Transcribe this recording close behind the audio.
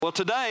Well,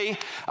 today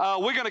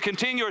we're going to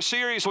continue a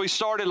series we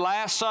started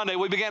last Sunday.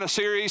 We began a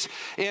series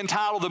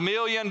entitled The $1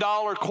 Million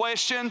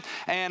Question,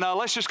 and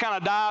let's just kind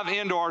of dive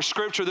into our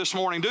scripture this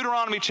morning.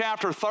 Deuteronomy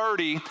chapter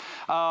 30,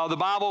 the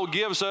Bible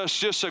gives us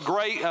just a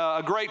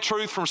great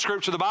truth from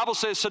scripture. The Bible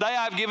says, "Today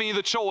I've given you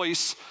the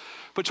choice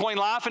between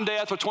life and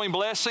death, between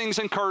blessings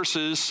and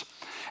curses.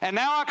 And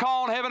now I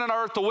call on heaven and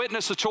earth to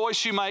witness the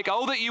choice you make.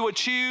 Oh, that you would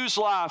choose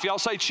life." Y'all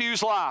say,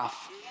 choose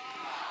life.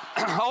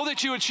 "Oh,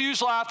 that you would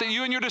choose life, that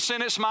you and your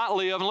descendants might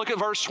live." And look at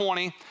verse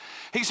 20.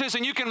 He says,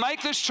 "And you can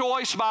make this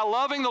choice by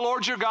loving the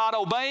Lord your God,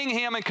 obeying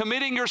Him, and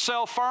committing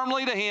yourself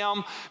firmly to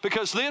Him,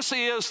 because this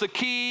is the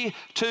key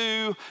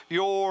to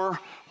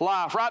your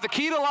life." Right? The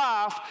key to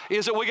life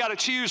is that we got to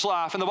choose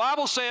life. And the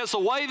Bible says the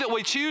way that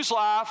we choose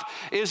life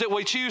is that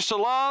we choose to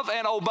love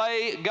and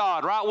obey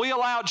God. Right? We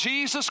allow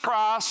Jesus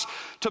Christ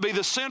to be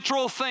the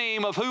central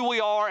theme of who we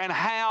are and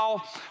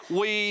how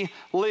we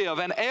live.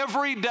 And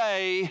every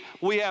day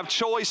we have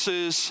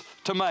choices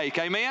to make.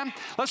 Amen?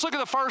 Let's look at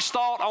the first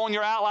thought on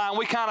your outline.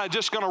 We kind of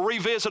just going to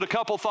revisit a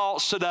couple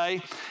thoughts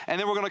today, and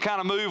then we're going to kind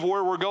of move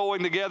where we're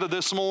going together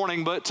this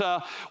morning. But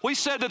we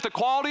said that the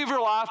quality of your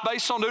life,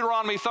 based on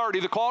Deuteronomy 30,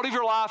 the quality of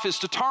your life is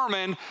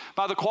determined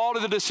by the quality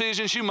of the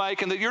decisions you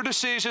make, and that your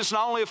decisions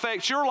not only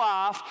affect your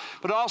life,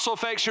 but it also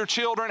affects your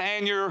children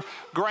and your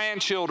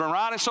grandchildren,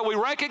 right? And so we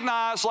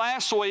recognized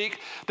last week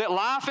that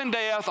life and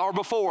death are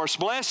before us,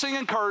 blessing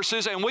and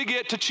curses, and we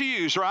get to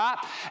choose, right?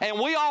 And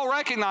we all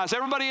recognize,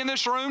 everybody in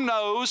this room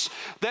knows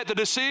that the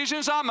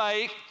decisions I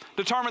make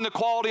determine the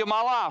quality of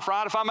my life,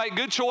 right? If I make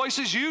good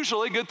choices,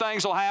 usually good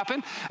things will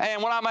happen.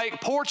 And when I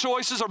make poor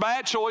choices or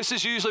bad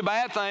choices, usually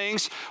bad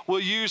things will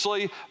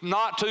usually be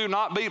not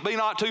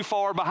too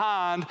far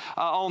behind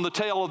on the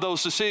tail of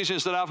those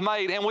decisions that I've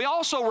made. And we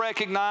also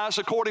recognize,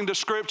 according to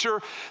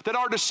Scripture, that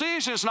our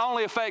decisions not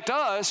only affect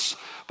us,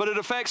 but it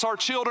affects our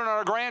children and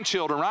our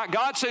grandchildren, right?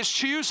 God says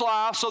choose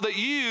life so that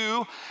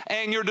you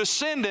and your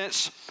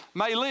descendants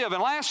may live.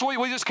 And last week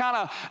we just kind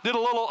of did a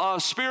little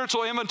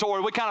spiritual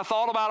inventory. We kind of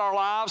thought about our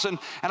lives, and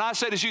I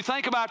said, as you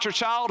think about your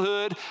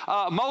childhood,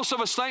 most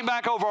of us think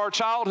back over our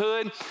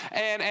childhood,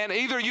 and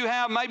either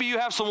maybe you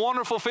have some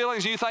wonderful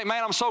feelings and you think,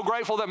 man, I'm so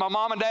grateful that my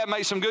mom and dad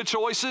made some good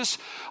choices.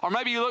 Or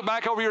maybe you look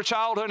back over your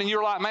childhood and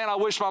you're like, man, I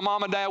wish my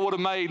mom and dad would have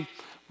made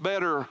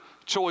better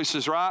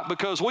choices, right?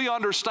 Because we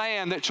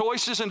understand that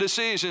choices and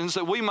decisions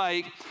that we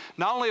make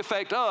not only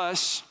affect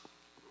us,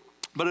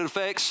 but it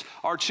affects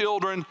our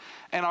children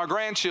and our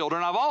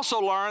grandchildren. I've also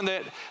learned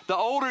that the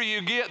older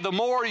you get, the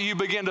more you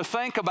begin to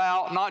think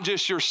about not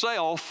just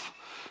yourself,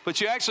 but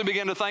you actually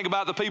begin to think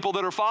about the people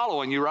that are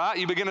following you, right?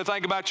 You begin to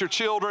think about your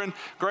children,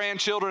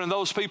 grandchildren, and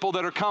those people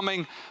that are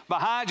coming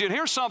behind you. And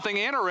here's something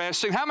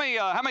interesting. How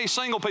many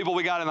single people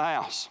we got in the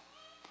house?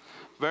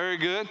 Very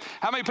good.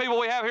 How many people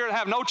we have here that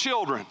have no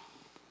children?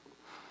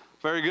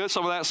 Very good.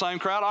 Some of that same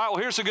crowd. All right,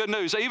 well, here's the good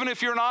news. Even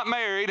if you're not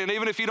married and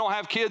even if you don't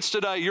have kids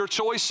today, your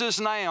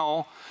choices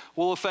now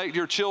will affect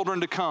your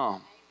children to come.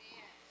 Amen.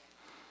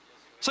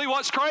 See,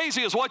 what's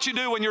crazy is what you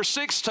do when you're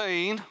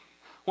 16,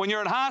 when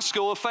you're in high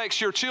school,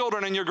 affects your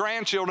children and your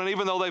grandchildren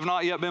even though they've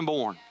not yet been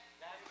born.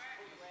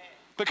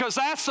 Because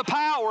that's the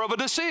power of a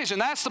decision.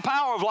 That's the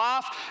power of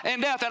life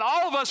and death. And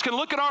all of us can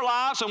look at our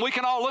lives and we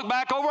can all look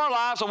back over our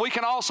lives and we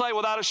can all say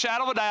without a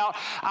shadow of a doubt,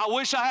 I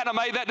wish I hadn't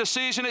made that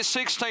decision at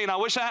 16. I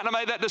wish I hadn't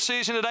made that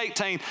decision at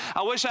 18.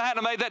 I wish I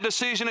hadn't made that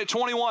decision at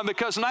 21,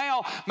 because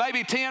now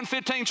maybe 10,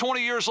 15,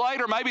 20 years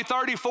later, maybe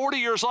 30, 40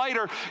 years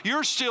later,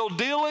 you're still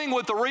dealing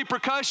with the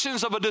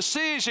repercussions of a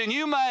decision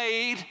you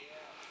made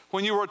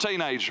when you were a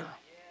teenager.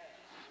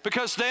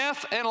 Because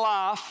death and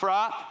life,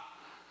 right,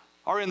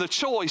 are in the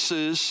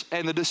choices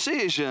and the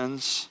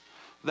decisions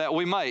that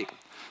we make.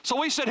 So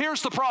we said,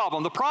 here's the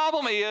problem. The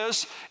problem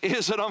is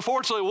that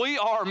unfortunately we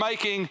are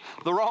making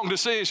the wrong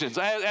decisions.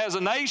 As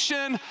a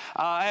nation,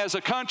 as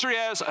a country,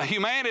 as a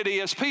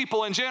humanity, as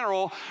people in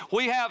general,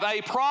 we have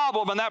a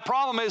problem, and that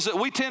problem is that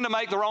we tend to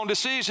make the wrong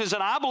decisions,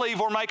 and I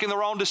believe we're making the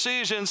wrong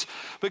decisions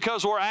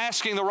because we're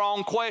asking the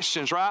wrong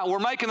questions, right? We're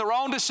making the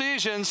wrong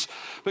decisions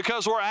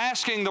because we're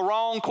asking the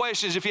wrong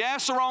questions. If you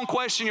ask the wrong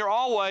question, you're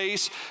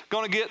always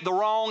going to get the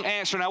wrong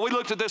answer. Now, we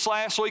looked at this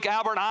last week,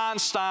 Albert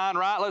Einstein,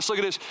 right? Let's look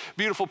at this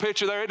beautiful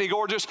picture there. Isn't he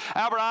gorgeous?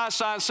 Albert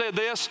Einstein said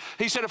this.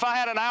 He said, if I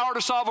had an hour to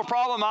solve a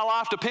problem, my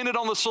life depended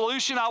on the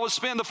solution, I would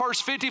spend the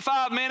first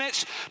 55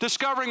 minutes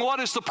discovering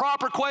what is the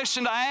proper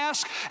question to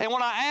ask. And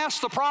when I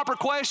ask the proper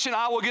question,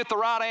 I will get the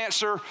right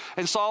answer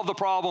and solve the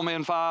problem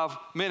in 5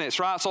 minutes,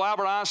 right? So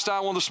Albert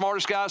Einstein, one of the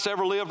smartest guys to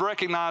ever lived,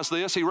 recognized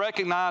this. He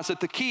recognized that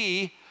the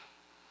key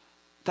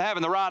to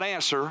having the right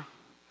answer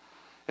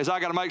is I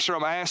got to make sure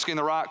I'm asking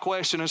the right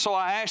question. And so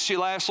I asked you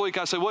last week,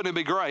 I said, wouldn't it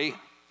be great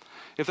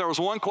if there was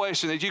one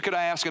question that you could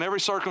ask in every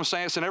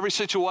circumstance, in every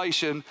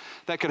situation,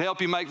 that could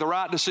help you make the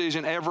right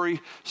decision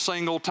every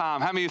single time?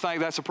 How many of you think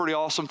that's a pretty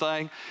awesome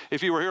thing?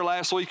 If you were here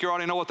last week, you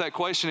already know what that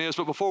question is.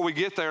 But before we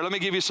get there, let me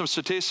give you some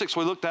statistics.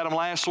 We looked at them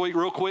last week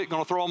real quick.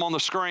 Going to throw them on the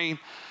screen.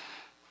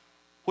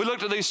 We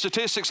looked at these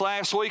statistics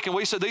last week, and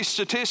we said these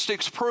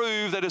statistics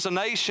prove that as a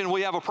nation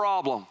we have a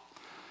problem.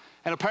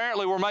 And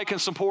apparently we're making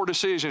some poor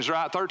decisions,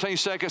 right? 13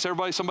 seconds,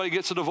 somebody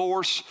gets a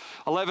divorce,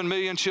 11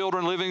 million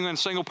children living in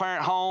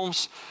single-parent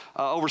homes,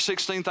 over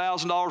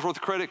 $16,000 worth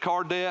of credit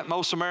card debt.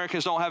 Most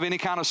Americans don't have any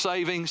kind of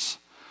savings.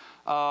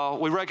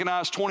 We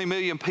recognize 20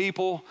 million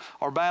people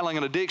are battling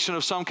an addiction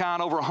of some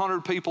kind. Over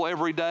 100 people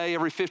every day,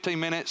 every 15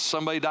 minutes,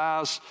 somebody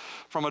dies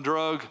from a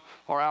drug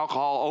or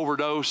alcohol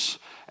overdose.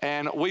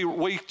 And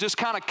we just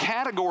kind of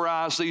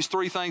categorize these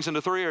three things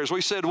into three areas. We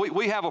said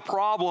we have a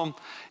problem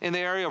in the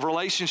area of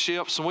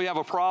relationships, and we have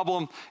a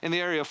problem in the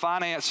area of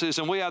finances,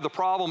 and we have the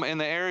problem in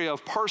the area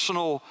of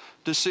personal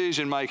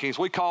decision makings.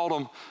 We called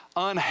them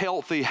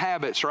unhealthy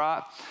habits,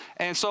 right?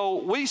 And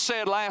so we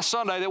said last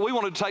Sunday that we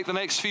wanted to take the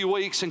next few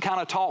weeks and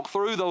kind of talk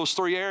through those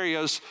three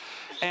areas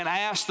and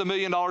ask the $1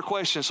 million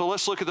question. So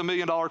let's look at the $1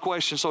 million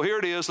question. So here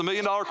it is. The $1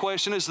 million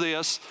question is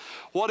this: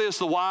 what is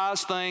the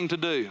wise thing to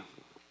do?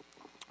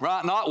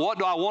 Right? Not what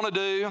do I want to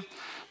do,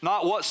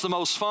 not what's the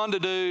most fun to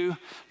do,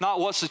 not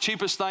what's the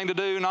cheapest thing to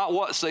do, not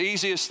what's the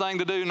easiest thing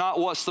to do, not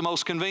what's the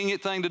most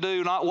convenient thing to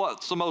do, not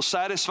what's the most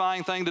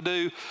satisfying thing to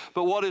do,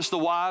 but what is the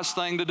wise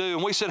thing to do?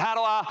 And we said, how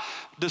do I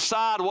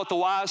decide what the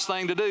wise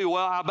thing to do?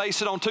 Well, I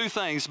base it on two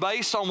things.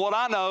 Based on what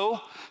I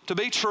know to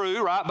be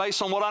true, right?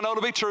 Based on what I know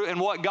to be true and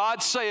what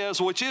God says,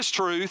 which is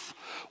truth,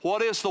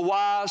 what is the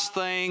wise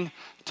thing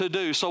to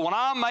do? So when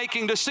I'm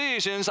making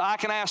decisions, I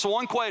can ask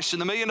one question.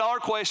 The $1 million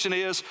question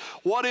is,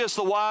 what is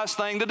the wise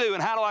thing to do?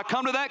 And how do I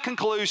come to that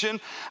conclusion?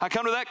 I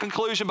come to that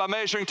conclusion by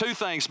measuring two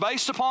things.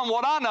 Based upon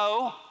what I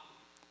know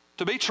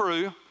to be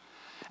true,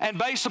 and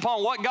based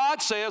upon what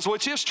God says,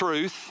 which is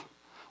truth,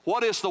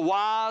 what is the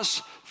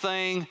wise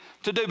thing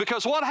to do?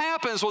 Because what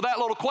happens with that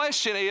little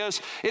question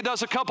is it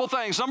does a couple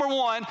things. Number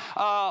one,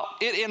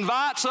 it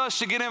invites us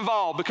to get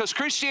involved, because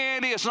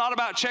Christianity is not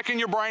about checking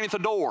your brain at the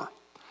door.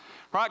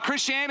 Right?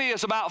 Christianity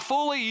is about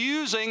fully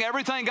using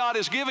everything God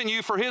has given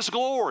you for His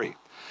glory.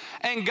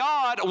 And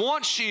God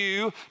wants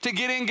you to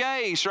get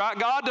engaged, right?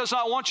 God does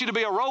not want you to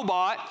be a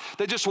robot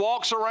that just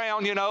walks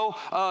around,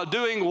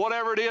 doing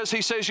whatever it is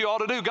He says you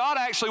ought to do. God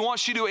actually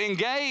wants you to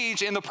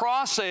engage in the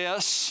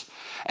process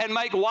and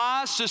make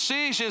wise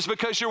decisions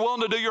because you're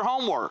willing to do your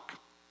homework.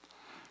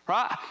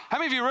 Right? How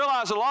many of you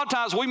realize that a lot of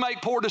times we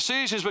make poor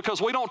decisions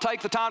because we don't take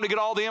the time to get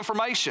all the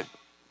information?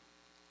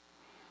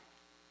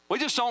 We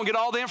just don't get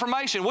all the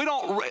information. We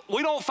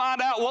don't find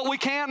out what we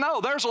can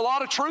know. There's a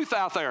lot of truth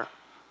out there.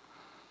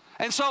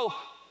 And so,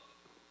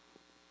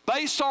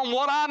 based on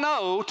what I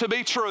know to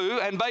be true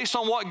and based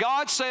on what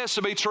God says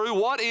to be true,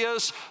 what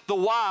is the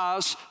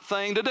wise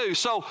thing to do?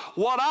 So,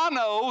 what I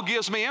know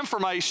gives me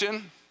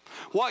information.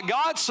 What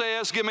God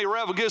says gives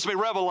me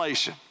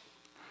revelation.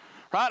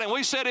 Right? And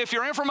we said if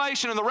your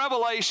information and the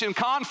revelation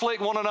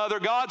conflict one another,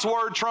 God's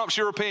word trumps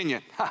your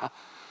opinion.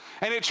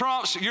 And it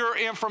trumps your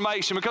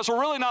information, because we're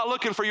really not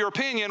looking for your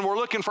opinion, we're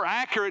looking for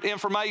accurate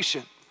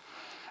information.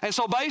 And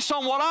so based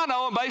on what I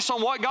know and based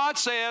on what God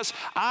says,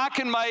 I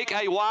can make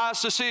a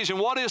wise decision.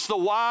 What is the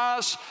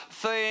wise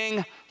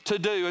thing to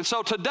do? And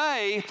so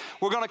today,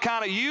 we're going to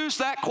kind of use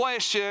that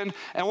question,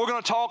 and we're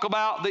going to talk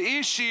about the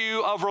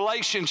issue of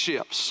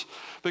relationships.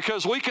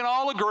 Because we can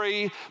all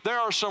agree there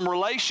are some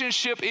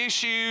relationship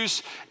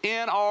issues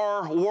in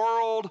our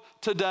world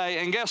today.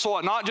 And guess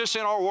what? Not just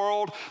in our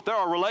world, there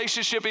are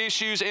relationship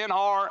issues in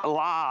our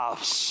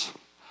lives.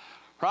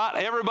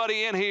 Right?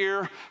 Everybody in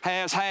here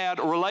has had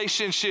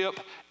relationship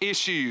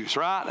issues,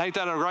 right? Ain't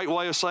that a great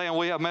way of saying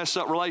we have messed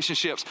up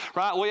relationships,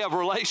 right? We have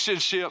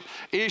relationship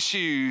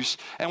issues,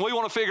 and we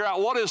want to figure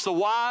out what is the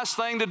wise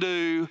thing to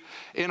do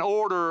in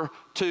order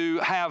to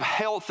have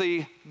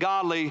healthy,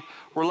 godly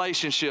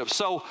relationships.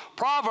 So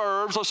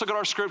Proverbs, let's look at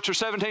our scripture,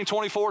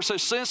 17:24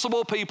 says,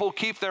 sensible people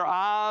keep their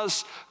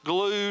eyes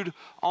glued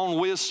on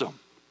wisdom.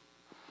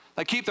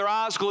 They keep their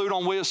eyes glued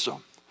on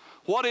wisdom.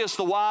 What is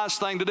the wise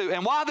thing to do?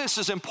 And why this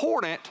is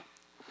important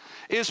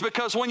is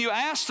because when you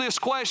ask this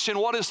question,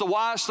 what is the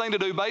wise thing to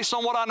do, based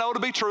on what I know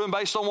to be true and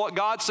based on what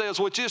God says,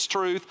 which is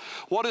truth,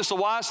 what is the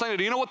wise thing to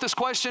do? You know what this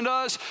question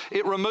does?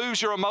 It removes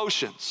your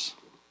emotions.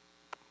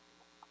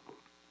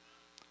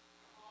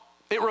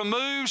 It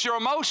removes your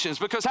emotions,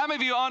 because how many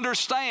of you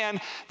understand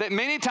that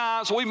many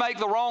times we make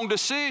the wrong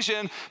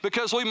decision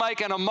because we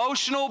make an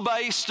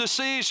emotional-based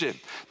decision?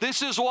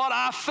 This is what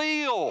I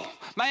feel.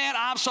 Man,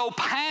 I'm so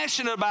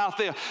passionate about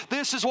this.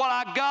 This is what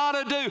I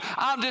gotta do.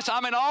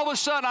 All of a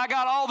sudden I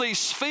got all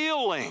these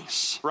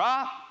feelings,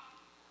 right?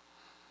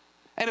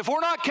 And if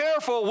we're not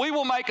careful, we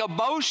will make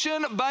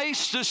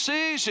emotion-based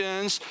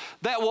decisions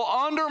that will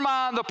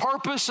undermine the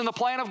purpose and the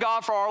plan of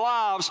God for our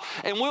lives,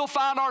 and we'll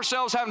find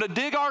ourselves having to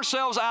dig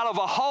ourselves out of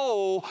a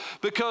hole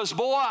because,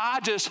 boy,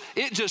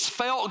 it just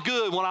felt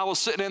good when I was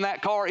sitting in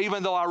that car,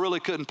 even though I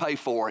really couldn't pay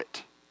for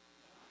it.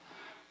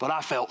 But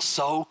I felt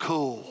so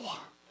cool,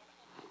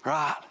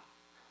 right?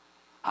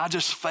 I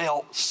just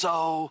felt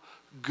so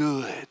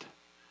good.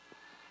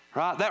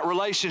 Right? That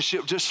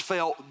relationship just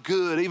felt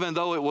good, even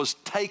though it was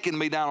taking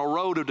me down a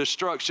road of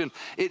destruction.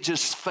 It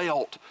just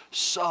felt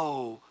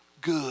so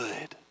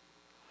good.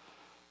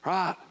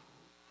 Right?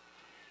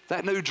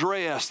 that new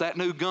dress, that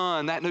new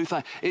gun, that new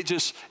thing. It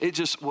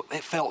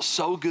felt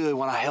so good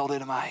when I held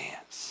it in my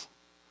hands.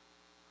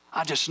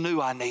 I just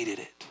knew I needed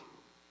it.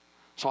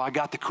 So I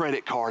got the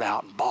credit card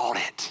out and bought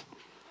it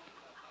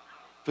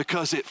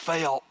because it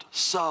felt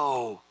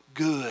so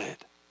good,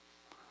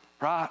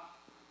 right?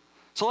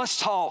 So let's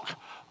talk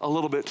a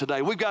little bit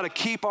today. We've got to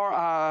keep our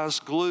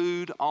eyes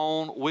glued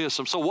on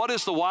wisdom. So what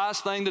is the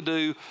wise thing to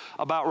do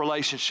about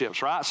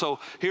relationships, right? So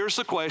here's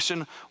the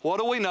question. What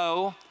do we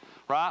know,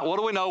 right? What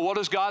do we know? What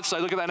does God say?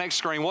 Look at that next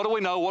screen. What do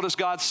we know? What does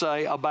God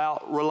say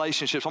about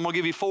relationships? I'm going to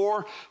give you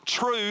 4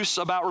 truths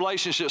about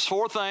relationships,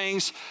 4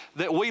 things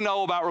that we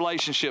know about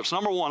relationships.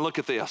 Number 1, look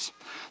at this.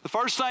 The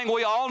first thing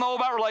we all know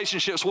about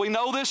relationships, we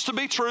know this to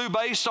be true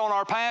based on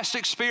our past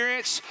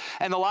experience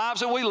and the lives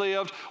that we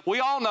lived.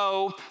 We all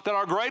know that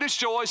our greatest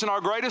joys and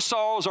our greatest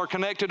sorrows are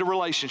connected to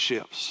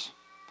relationships.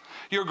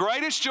 Your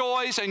greatest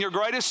joys and your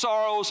greatest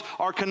sorrows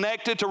are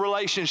connected to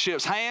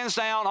relationships. Hands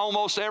down,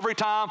 almost every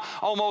time,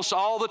 almost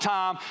all the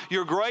time,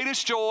 your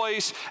greatest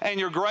joys and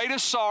your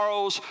greatest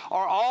sorrows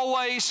are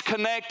always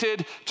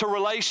connected to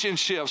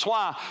relationships.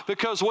 Why?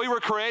 Because we were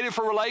created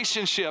for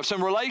relationships,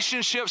 and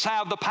relationships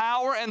have the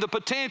power and the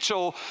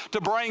potential to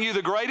bring you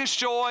the greatest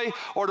joy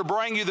or to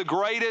bring you the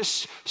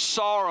greatest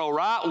sorrow,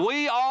 right?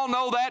 We all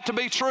know that to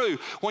be true.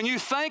 When you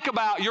think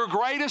about your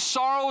greatest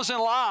sorrows in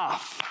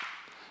life,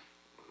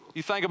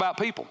 you think about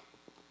people.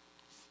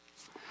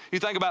 You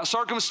think about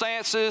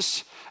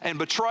circumstances and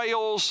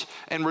betrayals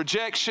and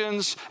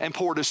rejections and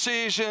poor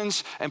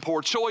decisions and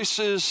poor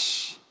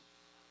choices.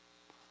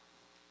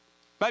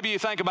 Maybe you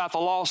think about the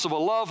loss of a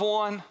loved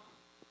one,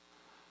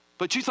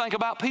 but you think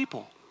about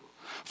people.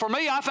 For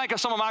me, I think of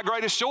some of my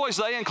greatest joys,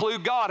 they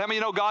include God. How many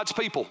of you know God's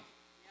people?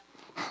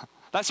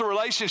 That's a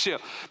relationship.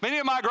 Many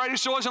of my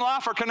greatest joys in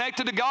life are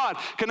connected to God,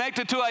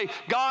 connected to a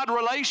God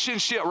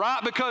relationship,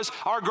 right? Because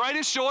our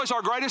greatest joys,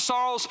 our greatest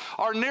sorrows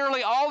are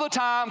nearly all the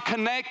time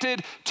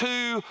connected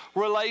to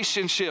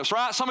relationships,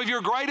 right? Some of your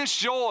greatest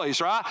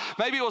joys, right?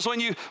 Maybe it was when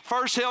you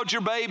first held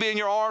your baby in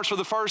your arms for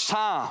the first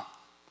time,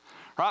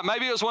 right?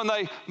 Maybe it was when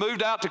they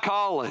moved out to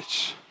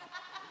college.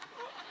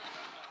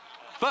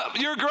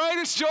 But your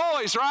greatest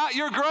joys, right?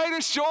 Your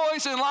greatest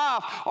joys in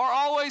life are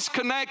always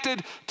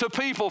connected to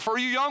people. For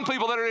you young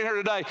people that are in here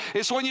today,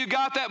 it's when you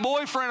got that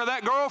boyfriend or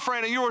that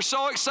girlfriend and you were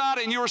so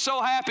excited and you were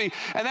so happy,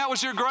 and that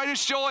was your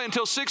greatest joy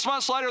until 6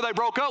 months later they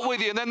broke up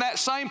with you, and then that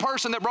same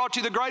person that brought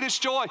you the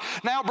greatest joy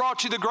now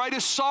brought you the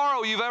greatest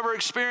sorrow you've ever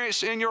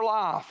experienced in your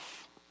life.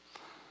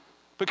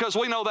 Because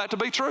we know that to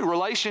be true.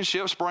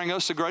 Relationships bring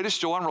us the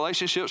greatest joy, and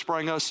relationships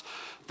bring us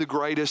the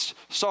greatest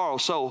sorrow.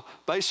 So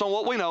based on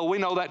what we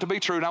know that to be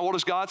true. Now what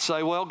does God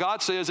say? Well,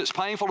 God says it's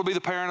painful to be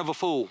the parent of a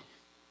fool.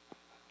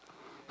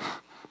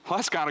 Well,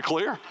 that's kind of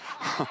clear.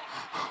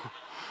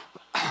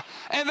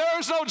 And there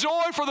is no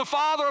joy for the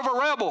father of a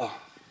rebel.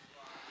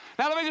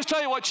 Now let me just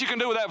tell you what you can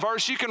do with that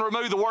verse. You can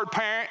remove the word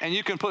parent and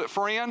you can put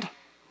friend.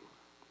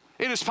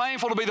 It is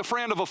painful to be the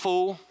friend of a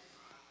fool.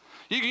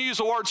 You can use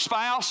the word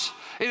spouse.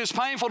 It is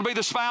painful to be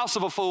the spouse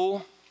of a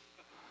fool,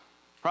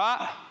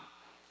 right?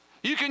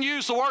 You can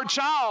use the word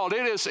child.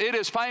 It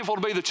is painful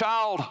to be the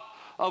child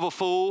of a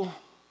fool.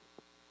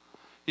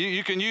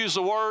 You can use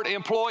the word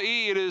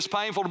employee. It is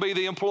painful to be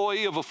the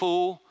employee of a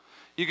fool.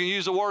 You can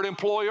use the word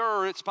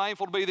employer. It's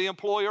painful to be the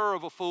employer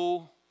of a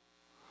fool.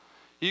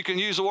 You can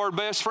use the word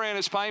best friend.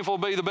 It's painful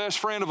to be the best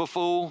friend of a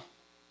fool.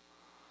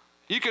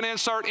 You can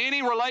insert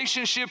any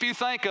relationship you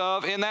think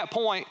of in that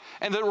point,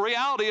 and the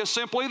reality is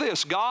simply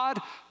this: God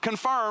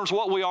confirms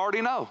what we already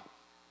know.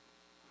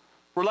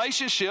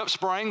 Relationships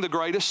bring the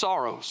greatest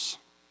sorrows,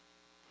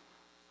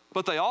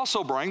 but they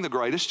also bring the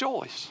greatest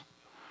joys,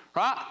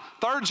 right?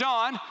 3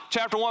 John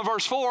chapter 1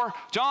 verse 4,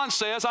 John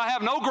says, I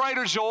have no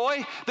greater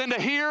joy than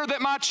to hear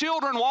that my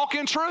children walk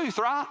in truth,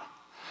 right?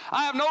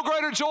 I have no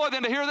greater joy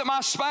than to hear that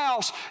my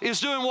spouse is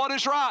doing what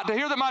is right, to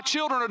hear that my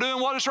children are doing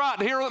what is right,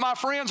 to hear that my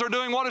friends are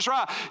doing what is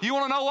right. You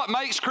want to know what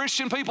makes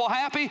Christian people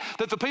happy?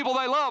 That the people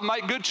they love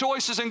make good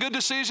choices and good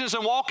decisions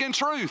and walk in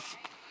truth.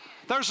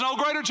 There's no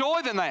greater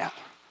joy than that,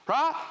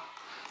 right?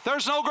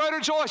 There's no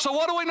greater joy. So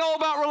what do we know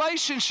about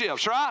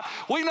relationships, right?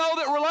 We know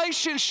that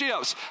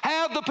relationships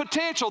have the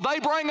potential. They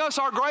bring us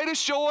our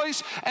greatest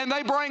joys and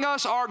they bring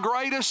us our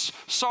greatest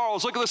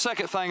sorrows. Look at the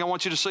second thing I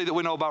want you to see that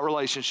we know about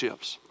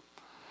relationships.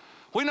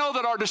 We know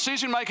that our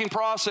decision-making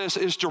process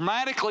is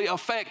dramatically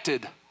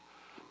affected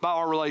by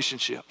our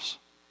relationships.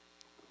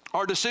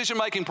 Our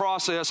decision-making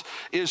process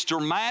is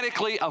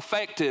dramatically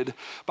affected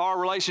by our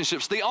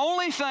relationships. The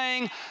only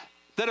thing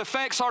that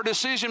affects our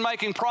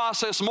decision-making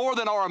process more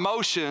than our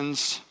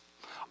emotions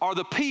are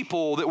the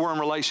people that we're in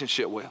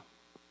relationship with.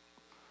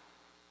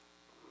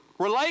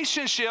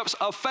 Relationships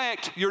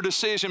affect your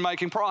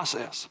decision-making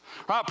process.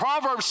 Right?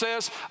 Proverbs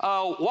says,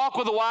 walk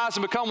with the wise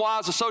and become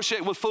wise,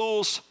 associate with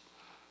fools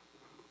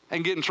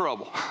and get in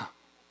trouble.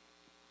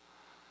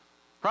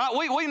 Right?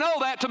 We know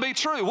that to be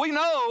true. We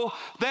know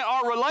that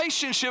our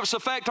relationships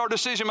affect our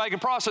decision-making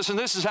process, and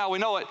this is how we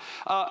know it.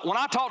 When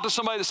I talk to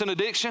somebody that's in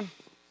addiction,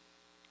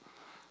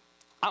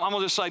 I'm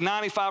going to just say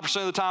 95%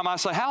 of the time I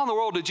say, how in the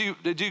world did you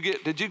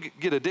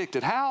get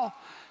addicted? How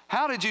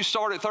How did you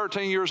start at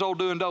 13 years old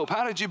doing dope?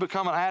 How did you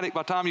become an addict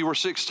by the time you were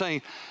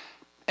 16?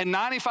 And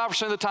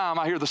 95% of the time,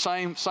 I hear the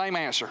same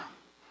answer.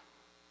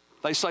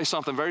 They say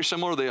something very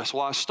similar to this.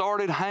 Well, I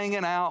started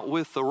hanging out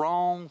with the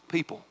wrong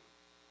people.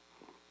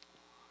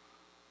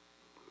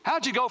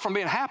 How'd you go from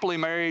being happily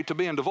married to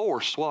being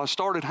divorced? Well, I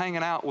started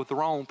hanging out with the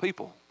wrong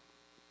people.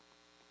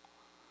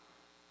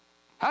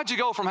 How'd you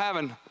go from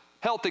having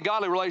healthy,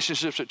 godly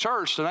relationships at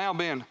church to now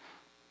being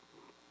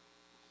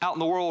out in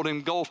the world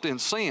engulfed in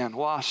sin?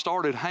 Well, I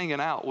started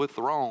hanging out with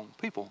the wrong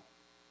people.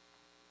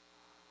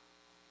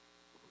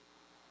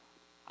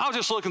 I was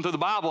just looking through the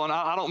Bible, and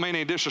I don't mean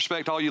any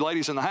disrespect to all you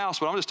ladies in the house,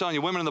 but I'm just telling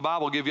you, women in the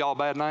Bible give y'all a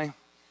bad name.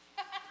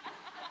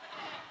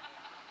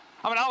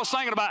 I mean, I was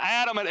thinking about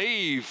Adam and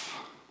Eve.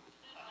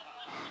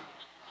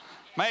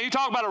 Man, you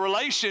talk about a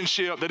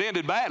relationship that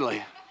ended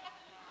badly,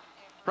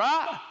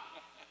 right?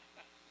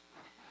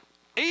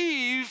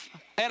 Eve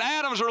and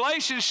Adam's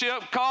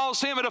relationship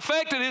caused him, it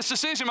affected his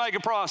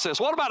decision-making process.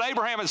 What about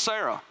Abraham and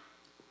Sarah?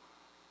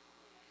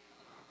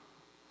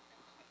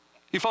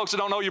 You folks that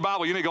don't know your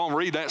Bible, you need to go and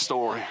read that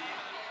story.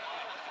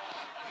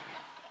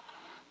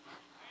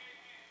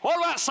 What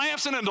about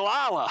Samson and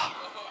Delilah?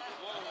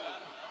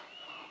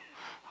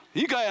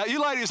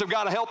 You ladies have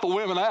got to help the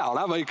women out.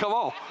 I mean, come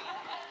on.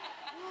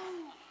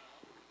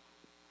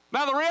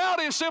 Now, the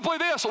reality is simply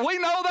this. We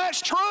know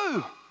that's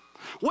true.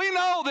 We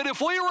know that if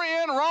we were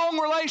in wrong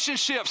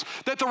relationships,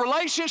 that the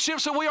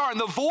relationships that we are in,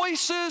 the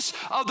voices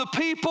of the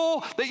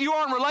people that you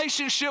are in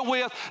relationship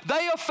with,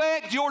 they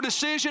affect your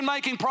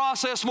decision-making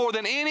process more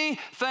than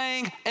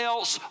anything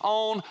else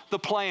on the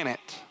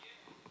planet.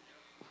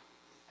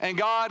 And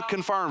God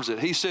confirms it.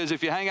 He says,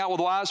 if you hang out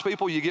with wise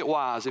people, you get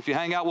wise. If you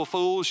hang out with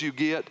fools, you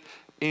get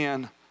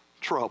in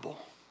trouble.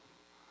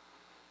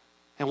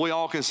 And we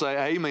all can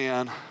say,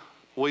 amen.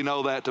 We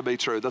know that to be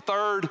true. The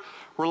third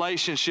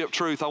relationship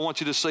truth, I want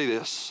you to see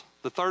this.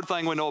 The third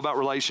thing we know about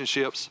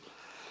relationships,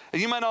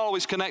 and you may not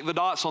always connect the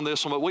dots on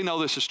this one, but we know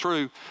this is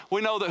true.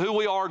 We know that who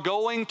we are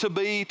going to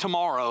be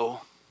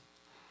tomorrow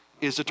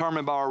is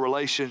determined by our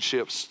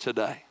relationships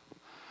today.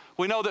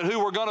 We know that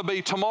who we're going to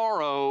be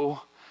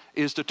tomorrow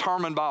is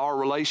determined by our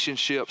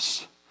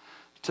relationships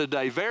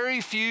today.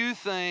 Very few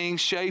things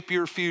shape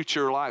your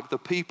future like the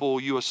people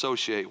you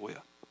associate with.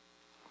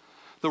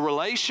 The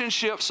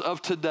relationships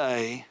of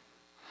today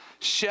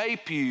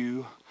shape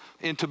you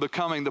into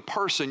becoming the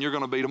person you're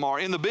going to be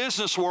tomorrow. In the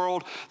business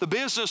world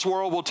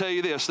will tell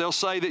you this. They'll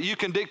say that you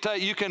can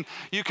dictate, you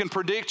can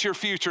predict your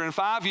future. In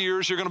 5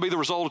 years, you're going to be the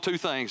result of two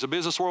things. The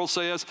business world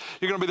says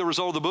you're going to be the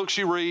result of the books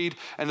you read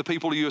and the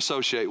people you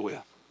associate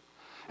with.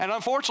 And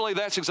unfortunately,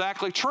 that's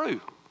exactly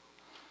true.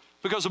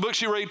 Because the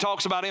books you read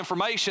talks about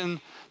information,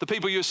 the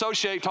people you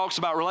associate talks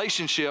about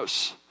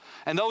relationships,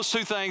 and those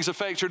two things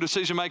affect your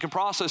decision-making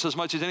process as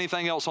much as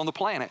anything else on the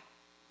planet.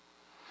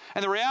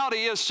 And the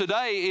reality is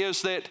today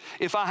is that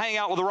if I hang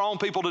out with the wrong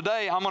people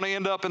today, I'm going to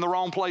end up in the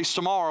wrong place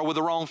tomorrow with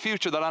the wrong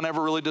future that I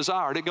never really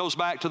desired. It goes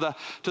back to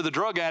the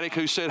drug addict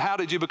who said, how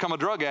did you become a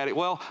drug addict?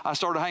 Well, I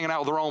started hanging out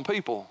with the wrong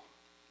people.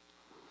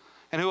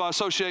 And who I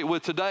associate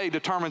with today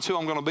determines who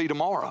I'm going to be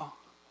tomorrow.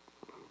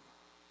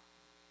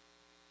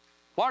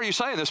 Why are you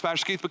saying this,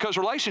 Pastor Keith? Because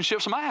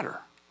relationships matter.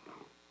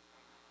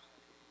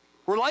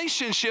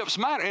 Relationships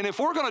matter. And if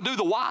we're going to do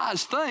the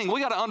wise thing, we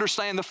got to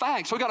understand the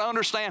facts. We got to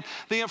understand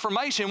the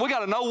information. We got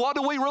to know, what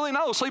do we really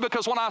know? See,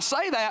 because when I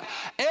say that,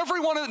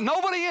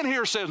 nobody in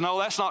here says, no,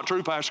 that's not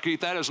true, Pastor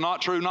Keith. That is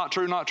not true, not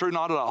true, not true,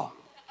 not at all.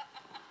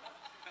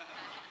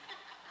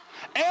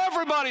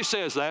 Everybody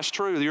says that's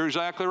true. You're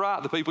exactly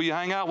right. The people you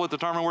hang out with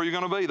determine where you're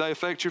going to be. They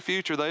affect your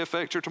future. They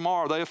affect your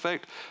tomorrow. They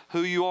affect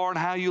who you are and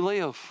how you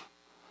live.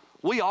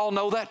 We all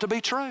know that to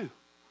be true.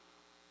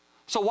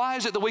 So why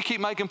is it that we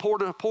keep making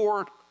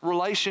poor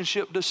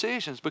relationship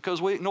decisions?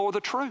 Because we ignore the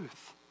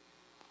truth.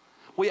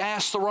 We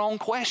ask the wrong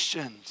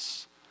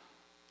questions.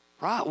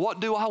 Right? What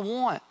do I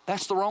want?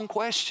 That's the wrong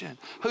question.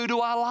 Who do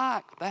I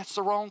like? That's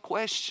the wrong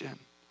question.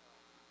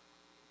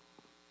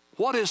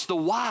 What is the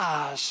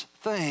wise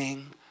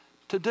thing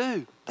to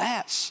do?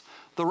 That's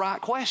the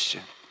right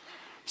question.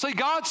 See,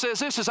 God says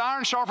this is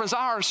iron sharpens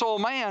iron, so a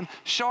man,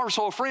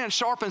 so a friend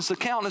sharpens the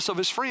countenance of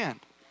his friend.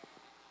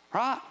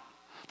 Right?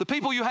 The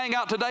people you hang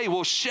out today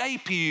will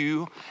shape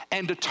you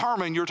and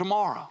determine your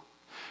tomorrow.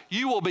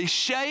 You will be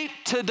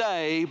shaped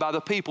today by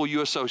the people you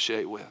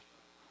associate with.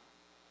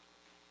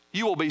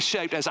 You will be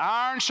shaped. As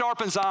iron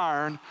sharpens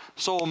iron,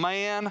 so a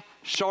man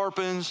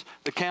sharpens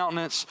the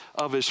countenance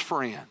of his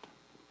friend.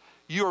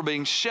 You are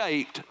being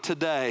shaped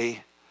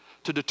today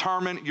to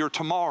determine your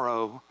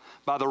tomorrow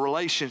by the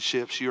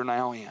relationships you're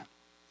now in.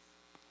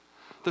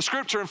 The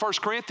scripture in 1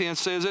 Corinthians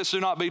says this,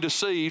 do not be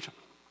deceived.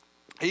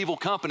 Evil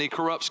company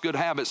corrupts good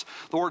habits.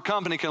 The word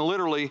company can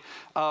literally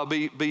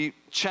be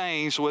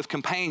changed with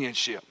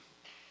companionship.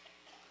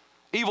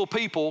 Evil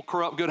people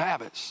corrupt good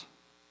habits.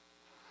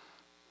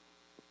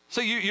 So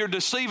you're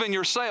deceiving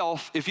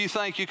yourself if you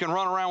think you can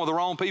run around with the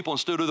wrong people and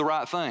still do the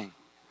right thing.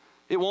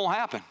 It won't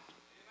happen.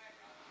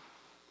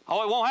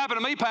 Oh, it won't happen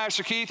to me,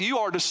 Pastor Keith. You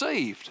are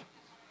deceived.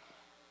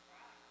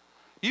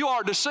 you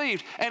are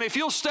deceived. And if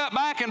you'll step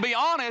back and be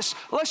honest,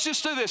 let's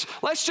just do this.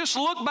 Let's just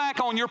look back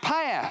on your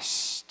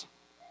past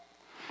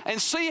and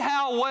see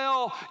how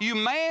well you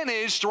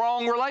managed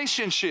wrong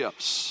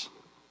relationships.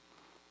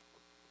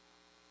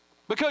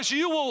 Because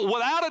you will,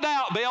 without a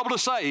doubt, be able to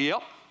say,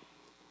 yep,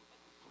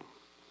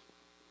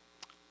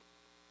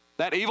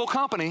 that evil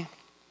company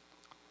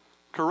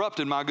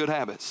corrupted my good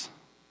habits.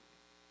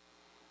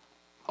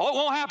 Oh, it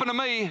won't happen to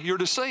me. You're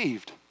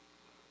deceived.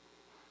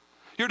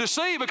 You're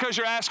deceived because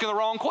you're asking the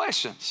wrong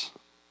questions.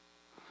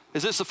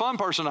 Is this a fun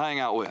person to hang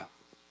out with?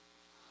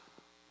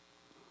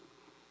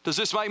 Does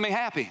this make me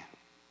happy?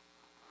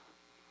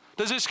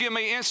 Does this give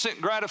me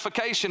instant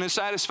gratification and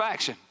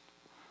satisfaction?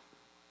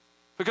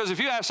 Because if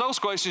you ask those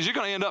questions, you're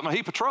going to end up in a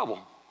heap of trouble.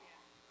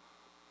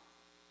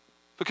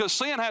 Because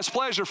sin has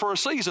pleasure for a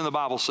season, the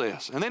Bible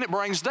says, and then it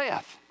brings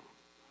death.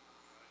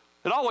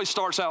 It always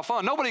starts out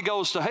fun. Nobody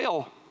goes to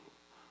hell,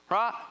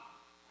 right?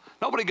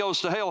 Nobody goes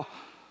to hell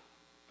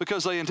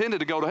because they intended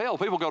to go to hell.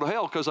 People go to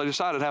hell because they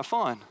decided to have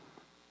fun.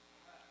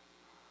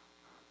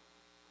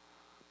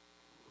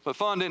 But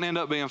fun didn't end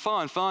up being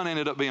fun. Fun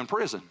ended up being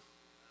prison.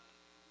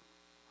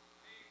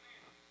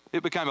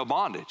 It became a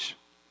bondage.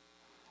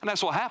 And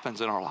that's what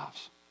happens in our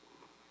lives.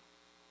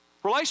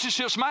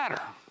 Relationships matter.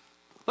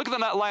 Look at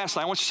that last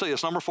thing. I want you to see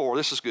this. Number 4.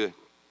 This is good.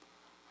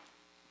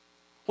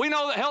 We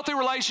know that healthy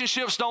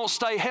relationships don't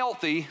stay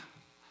healthy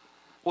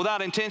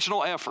without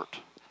intentional effort.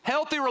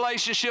 Healthy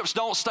relationships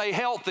don't stay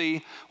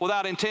healthy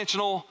without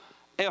intentional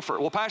effort.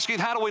 Well, Pastor Keith,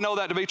 how do we know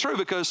that to be true?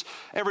 Because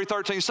every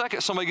 13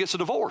 seconds somebody gets a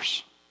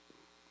divorce.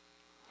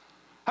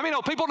 I mean,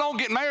 no, people don't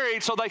get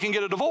married so they can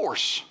get a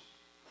divorce.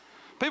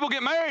 People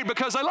get married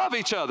because they love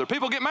each other.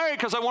 People get married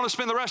because they want to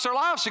spend the rest of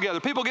their lives together.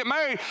 People get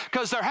married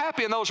because they're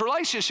happy in those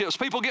relationships.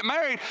 People get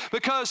married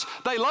because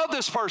they love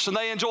this person.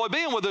 They enjoy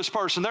being with this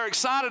person. They're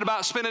excited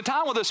about spending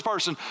time with this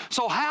person.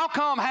 So how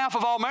come half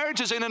of all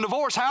marriages end in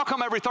divorce? How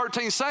come every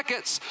 13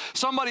 seconds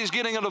somebody's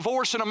getting a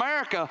divorce in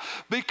America?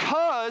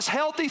 Because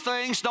healthy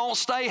things don't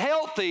stay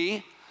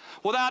healthy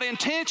without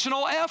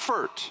intentional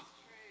effort.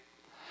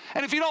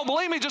 And if you don't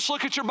believe me, just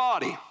look at your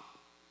body.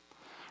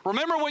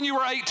 Remember when you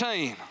were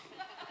 18?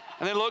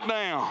 And then look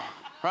down,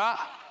 right?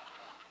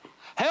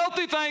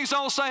 Healthy things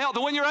don't stay healthy.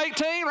 When you're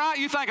 18, right,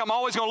 you think I'm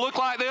always going to look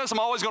like this, I'm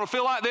always going to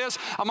feel like this,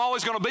 I'm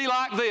always going to be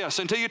like this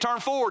until you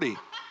turn 40.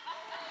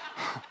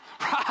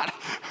 Right?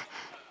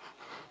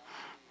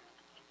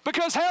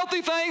 Because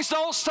healthy things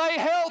don't stay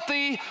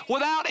healthy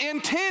without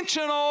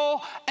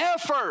intentional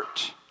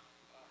effort.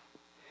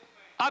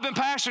 I've been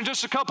pastoring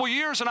just a couple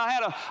years, and I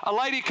had a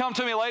lady come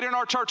to me, a lady in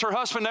our church. Her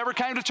husband never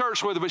came to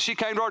church with her, but she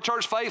came to our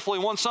church faithfully.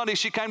 One Sunday,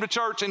 she came to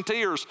church in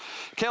tears.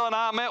 Kelly and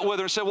I met with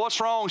her and said, "What's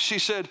wrong?" She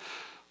said,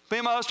 "Me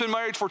and my husband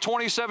married for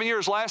 27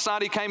 years. Last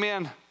night he came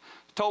in,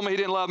 told me he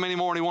didn't love me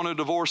anymore, and he wanted a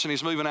divorce, and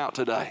he's moving out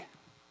today."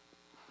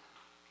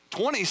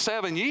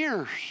 27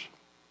 years.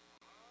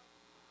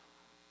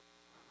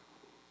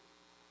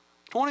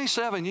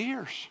 27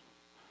 years.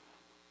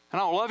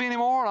 And I don't love you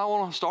anymore, and I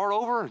want to start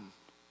over.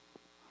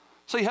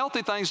 See,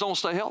 healthy things don't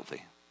stay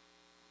healthy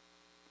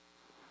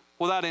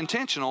without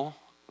intentional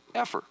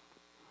effort.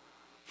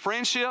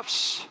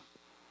 Friendships,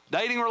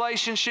 dating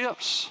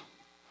relationships,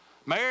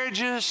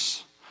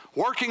 marriages,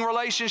 working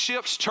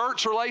relationships,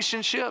 church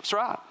relationships,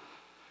 right?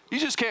 You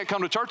just can't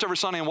come to church every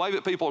Sunday and wave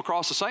at people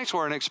across the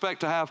sanctuary and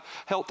expect to have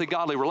healthy,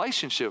 godly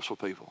relationships with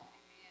people.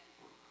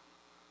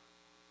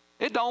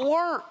 It don't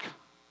work.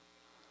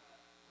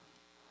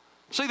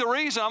 See, the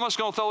reason, I'm just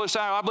going to throw this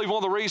out, I believe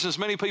one of the reasons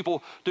many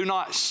people do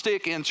not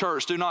stick in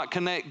church, do not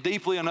connect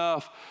deeply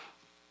enough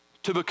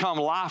to become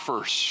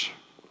lifers.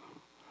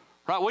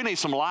 Right? We need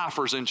some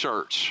lifers in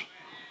church.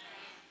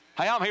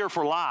 Hey, I'm here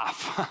for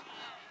life.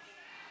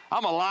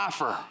 I'm a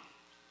lifer.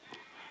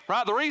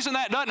 Right? The reason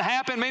that doesn't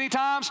happen many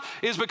times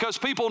is because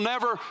people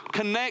never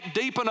connect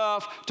deep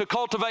enough to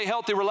cultivate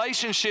healthy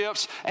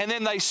relationships, and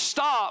then they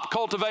stop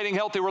cultivating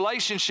healthy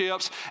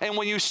relationships. And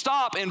when you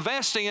stop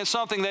investing in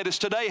something that is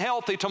today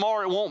healthy,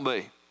 tomorrow it won't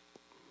be.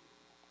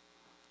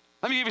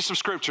 Let me give you some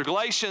scripture.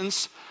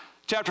 Galatians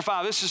chapter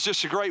 5. This is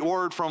just a great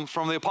word from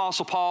the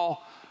Apostle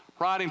Paul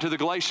writing to the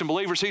Galatian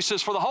believers. He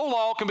says, "For the whole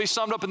law can be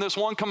summed up in this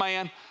one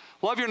command,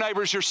 love your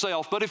neighbor as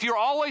yourself. But if you're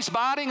always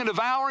biting and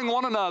devouring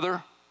one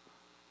another,"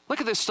 look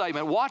at this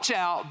statement, "watch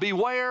out,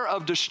 beware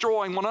of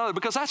destroying one another,"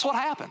 because that's what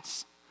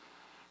happens.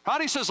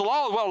 Right? He says the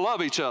law is we ought to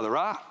love each other,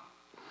 right?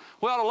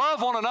 We ought to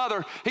love one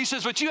another. He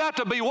says, but you have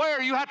to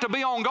beware, you have to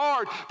be on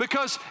guard,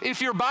 because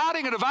if you're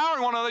biting and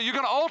devouring one another, you're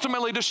going to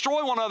ultimately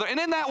destroy one another. And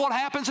isn't that what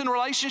happens in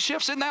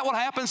relationships? Isn't that what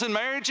happens in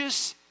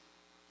marriages?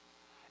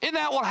 Isn't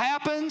that what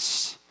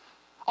happens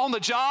on the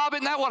job?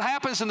 Isn't that what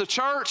happens in the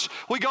church?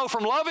 We go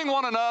from loving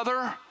one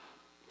another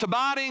to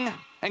biting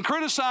and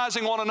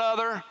criticizing one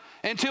another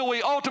until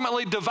we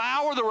ultimately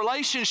devour the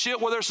relationship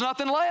where there's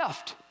nothing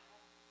left.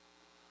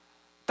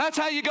 That's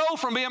how you go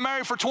from being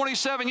married for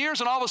 27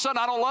 years and all of a sudden,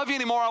 I don't love you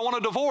anymore, I want a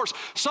divorce.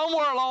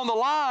 Somewhere along the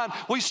line,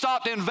 we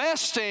stopped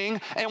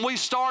investing and we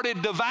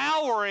started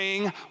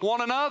devouring one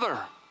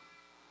another.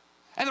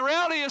 And the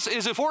reality is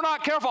if we're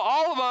not careful,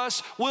 all of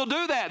us will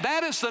do that.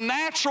 That is the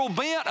natural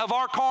bent of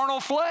our carnal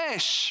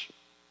flesh.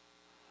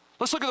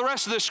 Let's look at the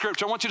rest of this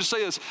scripture. I want you to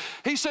see this.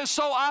 He says,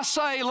 so I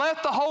say,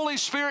 let the Holy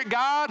Spirit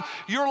guide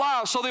your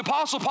lives. So the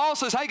Apostle Paul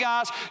says, hey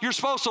guys, you're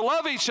supposed to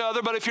love each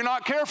other, but if you're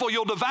not careful,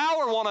 you'll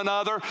devour one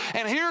another.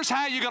 And here's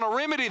how you're going to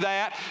remedy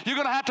that. You're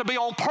going to have to be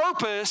on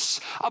purpose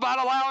about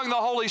allowing the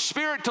Holy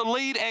Spirit to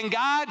lead and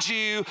guide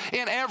you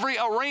in every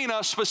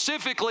arena,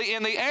 specifically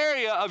in the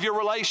area of your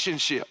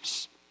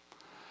relationships.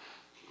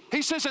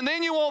 He says, and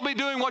then you won't be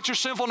doing what your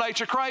sinful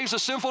nature craves. The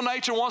sinful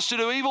nature wants to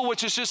do evil,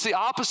 which is just the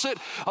opposite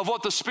of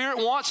what the Spirit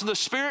wants. And the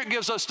Spirit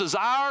gives us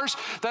desires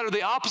that are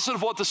the opposite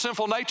of what the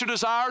sinful nature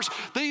desires.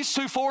 These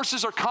two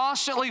forces are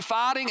constantly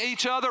fighting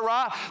each other,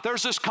 right?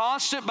 There's this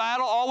constant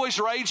battle always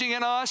raging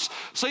in us.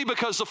 See,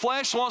 because the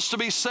flesh wants to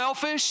be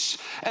selfish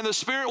and the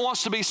Spirit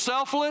wants to be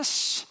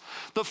selfless.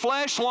 The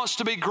flesh wants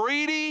to be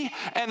greedy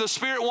and the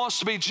Spirit wants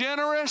to be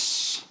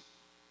generous.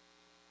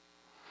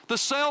 The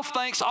self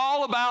thinks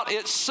all about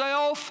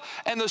itself,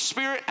 and the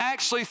Spirit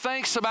actually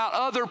thinks about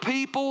other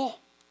people.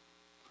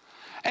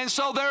 And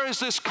so there is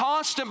this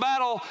constant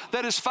battle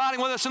that is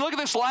fighting with us. And look at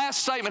this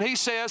last statement. He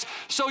says,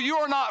 so you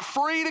are not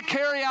free to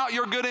carry out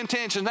your good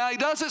intentions. Now, he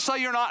doesn't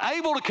say you're not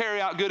able to carry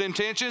out good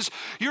intentions.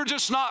 You're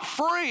just not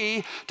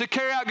free to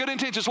carry out good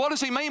intentions. What does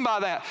he mean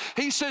by that?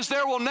 He says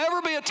there will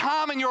never be a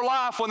time in your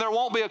life when there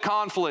won't be a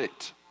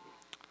conflict.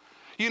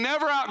 You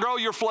never outgrow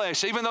your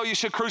flesh. Even though you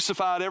should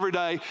crucify it every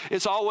day,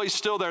 it's always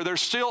still there.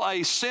 There's still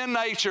a sin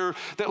nature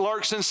that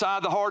lurks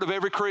inside the heart of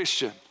every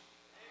Christian.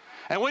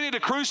 And we need to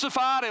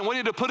crucify it and we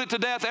need to put it to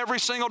death every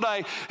single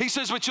day. He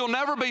says, but you'll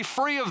never be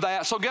free of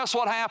that. So guess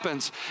what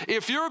happens?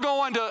 If you're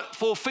going to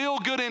fulfill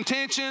good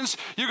intentions,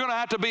 you're going to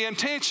have to be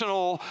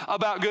intentional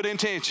about good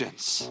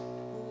intentions.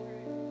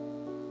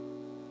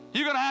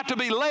 You're going to have to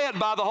be led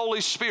by the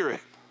Holy Spirit.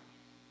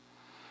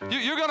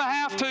 You're going to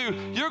have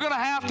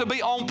to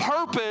be on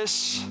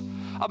purpose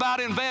about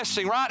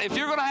investing, right? If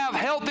you're going to have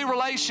healthy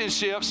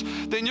relationships,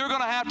 then you're going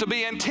to have to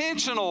be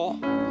intentional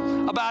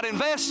about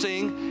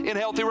investing in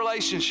healthy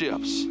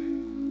relationships.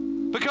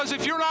 Because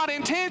if you're not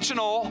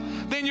intentional,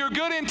 then your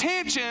good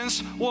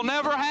intentions will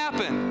never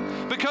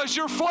happen. Because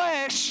your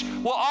flesh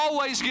will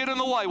always get in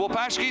the way. Well,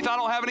 Pastor Keith, I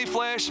don't have any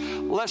flesh.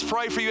 Let's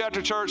pray for you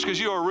after church because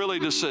you are really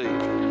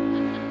deceived.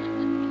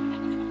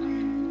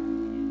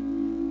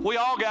 We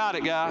all got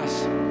it,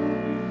 guys.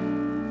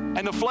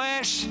 And the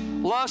flesh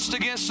lusts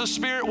against the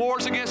Spirit,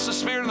 wars against the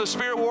Spirit, and the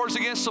Spirit wars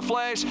against the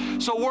flesh.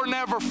 So we're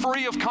never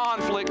free of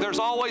conflict. There's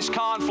always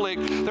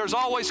conflict. There's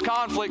always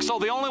conflict. So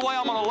the only way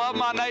I'm going to love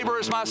my neighbor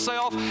as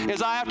myself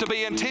is I have to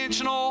be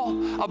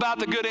intentional about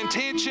the good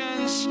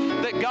intentions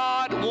that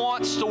God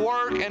wants to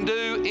work and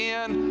do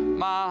in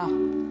my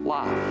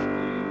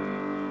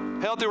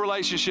life. Healthy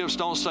relationships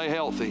don't stay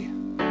healthy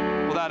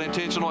without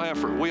intentional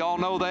effort. We all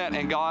know that,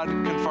 and God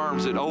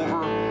confirms it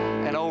over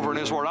and over in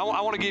His Word. I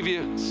want to give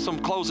you some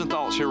closing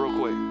thoughts here real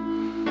quick.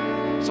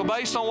 So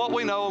based on what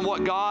we know and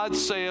what God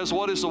says,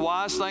 what is the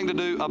wise thing to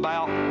do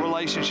about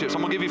relationships? I'm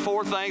going to give you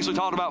 4 things. We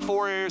talked about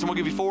 4 areas. I'm going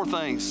to give you 4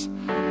 things.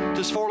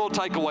 Just 4 little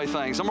takeaway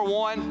things. Number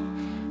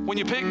 1, when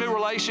you pick new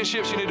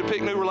relationships, you need to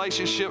pick new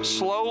relationships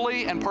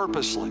slowly and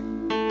purposely.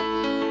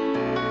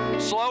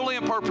 Slowly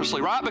and purposely,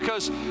 right?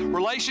 Because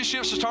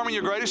relationships determine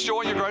your greatest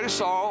joy and your greatest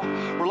sorrow.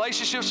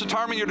 Relationships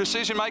determine your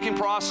decision-making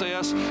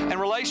process, and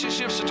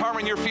relationships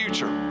determine your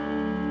future.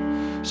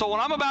 So when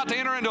I'm about to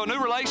enter into a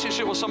new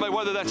relationship with somebody,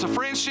 whether that's a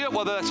friendship,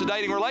 whether that's a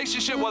dating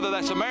relationship, whether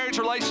that's a marriage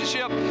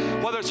relationship,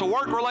 whether it's a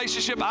work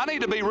relationship, I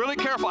need to be really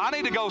careful. I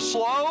need to go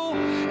slow,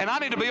 and I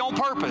need to be on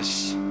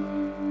purpose.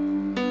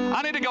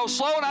 I need to go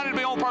slow and I need to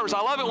be on purpose.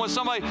 I love it when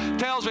somebody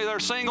tells me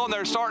they're single and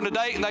they're starting to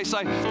date and they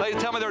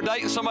tell me they're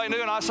dating somebody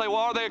new, and I say, well,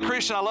 are they a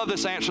Christian? I love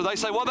this answer. They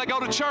say, well, they go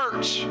to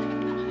church.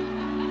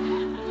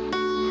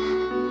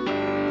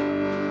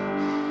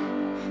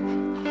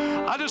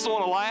 I just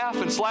want to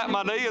laugh and slap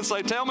my knee and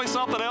say, tell me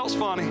something else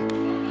funny.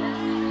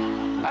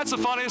 That's the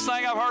funniest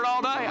thing I've heard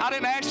all day. I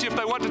didn't ask you if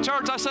they went to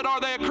church. I said, are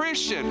they a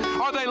Christian?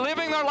 Are they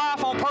living their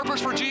life on purpose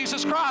for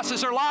Jesus Christ?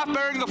 Is their life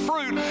bearing the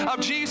fruit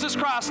of Jesus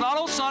Christ? Not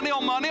on Sunday,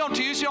 on Monday, on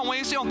Tuesday, on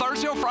Wednesday, on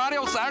Thursday, on Friday,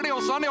 on Saturday,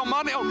 on Sunday, on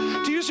Monday,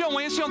 on Tuesday, on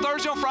Wednesday, on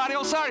Thursday, on Friday,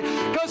 on Saturday.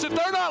 Because if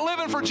they're not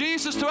living for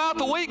Jesus throughout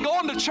the week,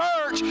 going to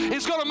church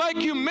is going to make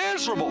you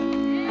miserable.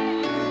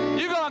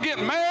 You're going to get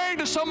married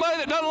to somebody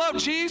that doesn't love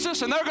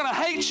Jesus, and they're going to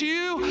hate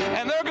you,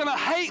 and they're going to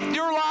hate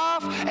your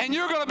life, and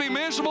you're going to be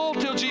miserable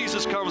till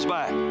Jesus comes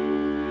back.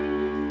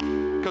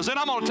 Because then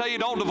I'm going to tell you,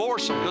 don't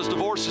divorce them, because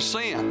divorce is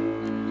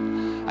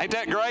sin. Ain't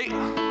that great?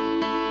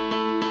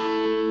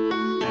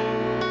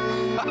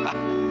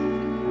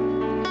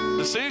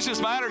 Decisions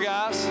matter,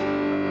 guys.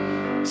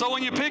 So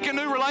when you're picking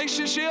new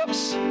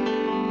relationships,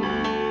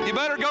 you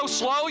better go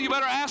slow. You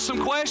better ask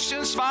some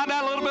questions. Find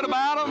out a little bit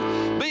about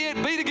them.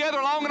 Be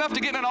together long enough to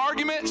get in an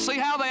argument. See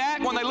how they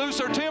act when they lose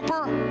their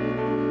temper.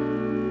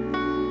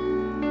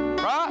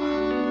 Right?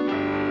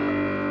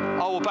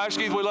 Oh, well, Pastor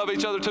Keith, we love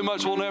each other too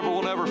much. We'll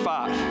never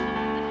fight.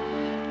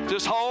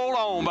 Just hold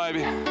on,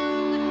 baby.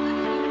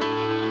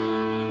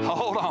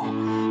 Hold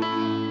on.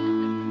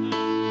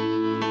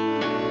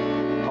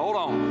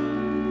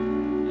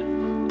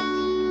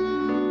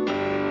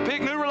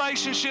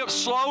 relationships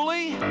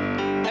slowly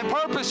and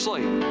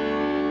purposely.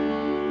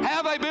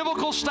 Have a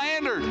biblical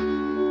standard,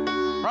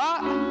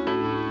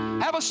 right?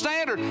 Have a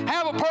standard.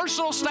 Have a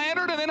personal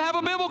standard and then have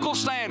a biblical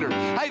standard.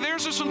 Hey,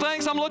 there's just some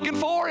things I'm looking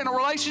for in a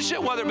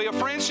relationship, whether it be a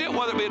friendship,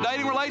 whether it be a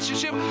dating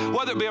relationship,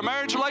 whether it be a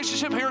marriage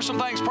relationship. Here are some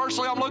things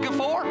personally I'm looking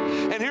for.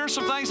 And here are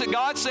some things that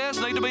God says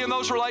need to be in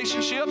those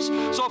relationships.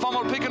 So if I'm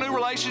going to pick a new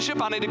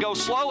relationship, I need to go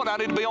slow and I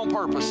need to be on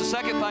purpose. The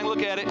second thing,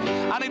 look at it,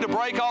 I need to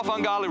break off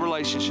ungodly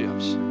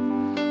relationships.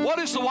 What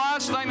is the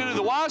wise thing to do?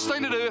 The wise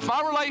thing to do, if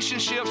my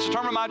relationships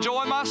determine my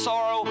joy and my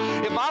sorrow,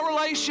 if my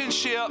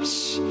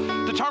relationships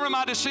determine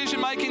my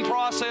decision-making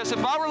process, if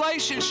my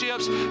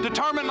relationships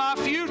determine my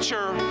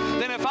future,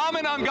 then if I'm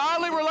in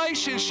ungodly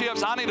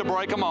relationships, I need to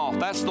break them off.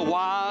 That's the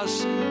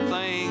wise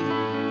thing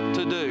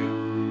to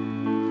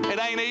do. It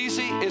ain't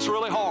easy. It's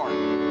really hard.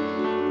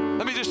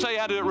 Let me just tell you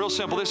how to do it real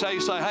simple. This is how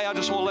you say, hey, I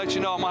just want to let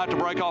you know I'm going to have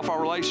to break off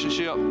our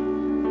relationship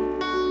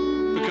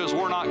because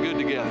we're not good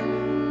together.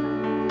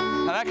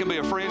 Now, that can be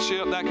a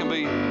friendship. That can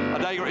be a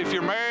day. If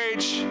you're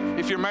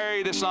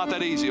married, it's not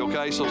that easy,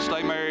 okay? So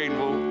stay married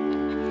and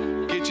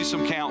we'll get you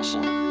some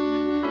counseling.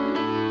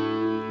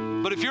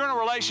 But if you're in a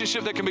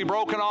relationship that can be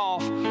broken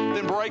off,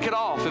 then break it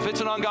off. If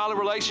it's an ungodly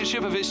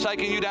relationship, if it's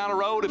taking you down a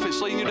road, if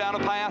it's leading you down a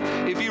path,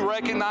 if you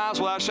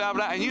recognize without a shadow of a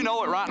doubt, and you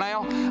know it right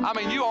now, I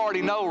mean, you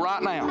already know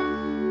right now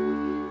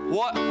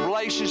what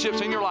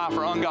relationships in your life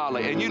are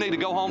ungodly, and you need to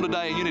go home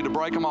today and you need to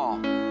break them off.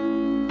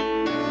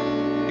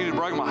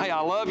 Break them. Hey,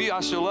 I love you.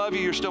 I still love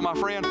you. You're still my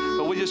friend.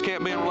 But we just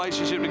can't be in a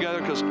relationship together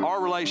because our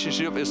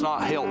relationship is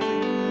not healthy.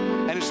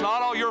 And it's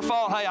not all your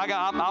fault. Hey,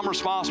 I'm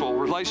responsible.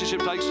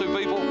 Relationship takes two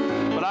people.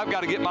 But I've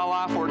got to get my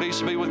life where it needs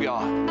to be with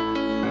God.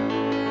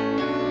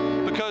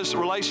 Because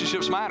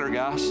relationships matter,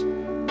 guys.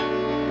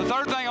 The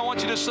third thing I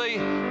want you to see,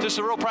 just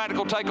a real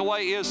practical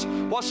takeaway, is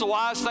what's the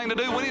wise thing to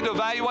do? We need to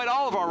evaluate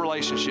all of our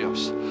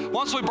relationships.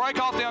 Once we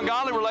break off the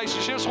ungodly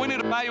relationships, we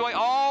need to evaluate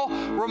all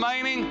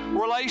remaining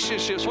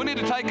relationships. We need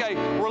to take a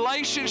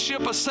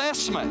relationship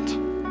assessment,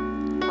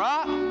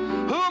 right?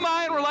 Who am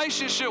I in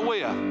relationship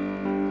with?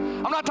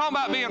 I'm not talking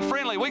about being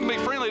friendly. We can be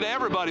friendly to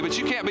everybody, but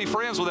you can't be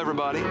friends with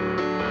everybody.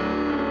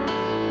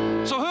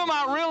 So who am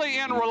I really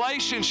in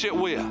relationship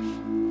with?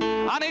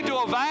 I need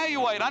to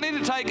evaluate. I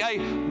need to take a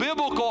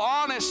biblical,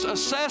 honest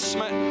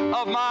assessment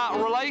of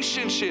my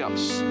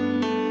relationships.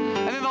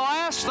 And then the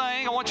last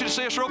thing, I want you to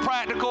see it's real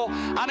practical.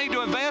 I need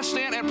to invest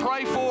in and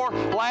pray for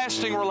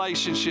lasting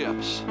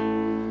relationships.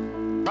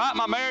 Right?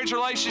 My marriage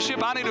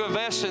relationship, I need to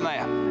invest in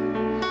that.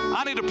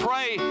 I need to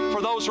pray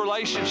for those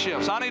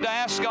relationships. I need to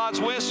ask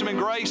God's wisdom and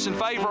grace and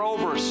favor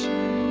over us.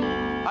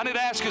 I need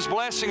to ask His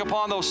blessing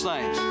upon those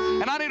things.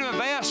 And I need to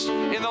invest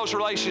in those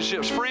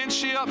relationships,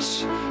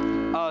 friendships,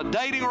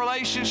 dating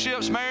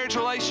relationships, marriage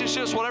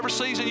relationships, whatever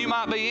season you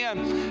might be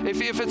in.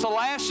 If it's a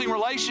lasting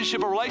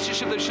relationship, a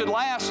relationship that should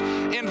last,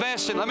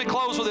 invest in. Let me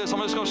close with this.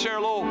 I'm just going to share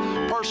a little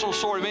personal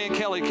story. Me and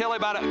Kelly. Kelly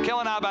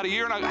and I, about a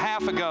year and a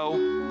half ago,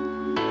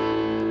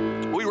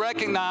 we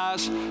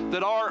recognized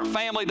that our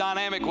family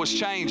dynamic was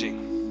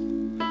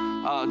changing.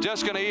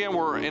 Jessica and Ian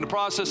were in the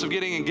process of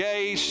getting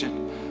engaged,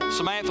 and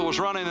Samantha was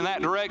running in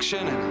that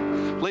direction,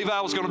 and Levi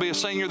was going to be a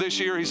senior this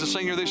year. He's a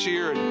senior this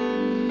year.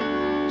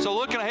 And so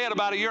looking ahead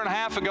about a year and a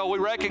half ago, we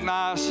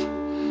recognized,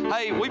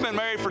 hey, we've been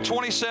married for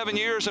 27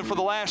 years, and for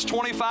the last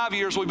 25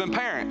 years, we've been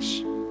parents.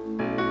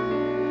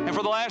 And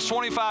for the last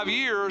 25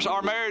 years,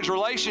 our marriage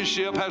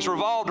relationship has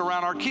revolved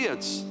around our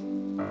kids.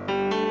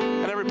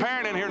 And every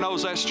parent in here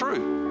knows that's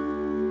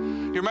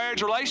true. Your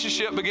marriage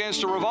relationship begins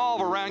to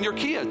revolve around your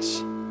kids.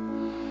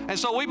 And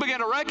so we began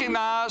to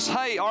recognize,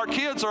 hey, our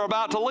kids are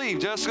about to leave.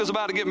 Jessica's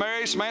about to get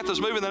married.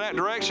 Samantha's moving in that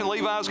direction.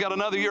 Levi's got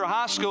another year of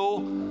high school.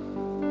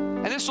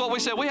 And this is what we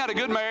said. We had a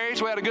good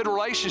marriage. We had a good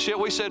relationship.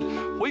 We said,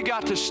 we've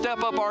got to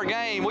step up our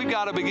game. We've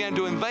got to begin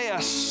to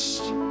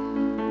invest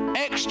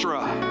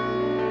extra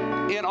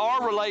in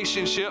our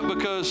relationship,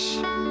 because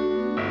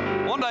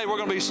one day we're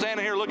going to be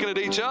standing here looking at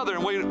each other,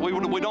 and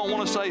we don't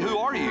want to say, who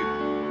are you?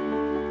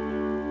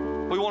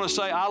 We want to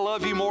say, I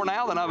love you more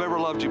now than I've ever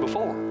loved you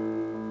before.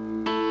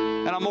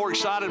 And I'm more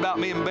excited about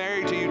being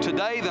married to you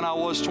today than I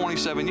was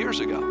 27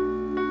 years ago.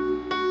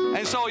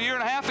 And so a year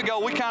and a half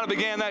ago, we kind of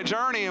began that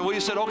journey, and we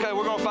said, okay,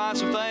 we're going to find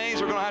some things.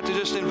 We're going to have to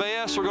just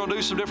invest. We're going to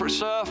do some different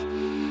stuff.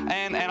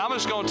 And I'm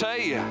just going to tell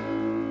you,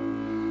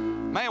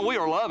 man, we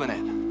are loving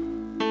it.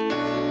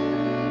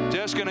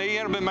 Jessica and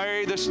Ian have been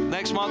married. This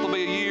next month will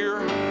be a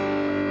year.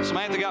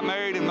 Samantha got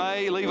married in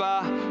May.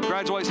 Levi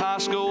graduates high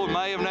school in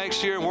May of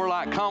next year, and we're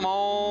like, come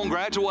on,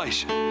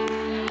 graduation.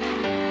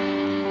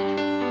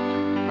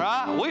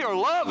 Right? We are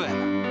loving.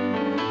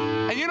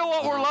 And you know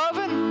what we're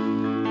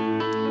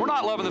loving? We're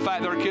not loving the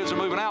fact that our kids are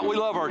moving out. We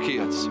love our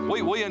kids.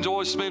 We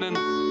enjoy spending,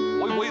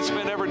 we'd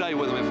spend every day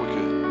with them if we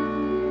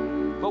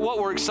could. But what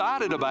we're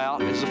excited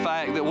about is the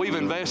fact that we've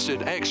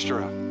invested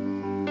extra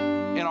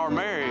in our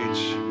marriage,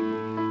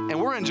 and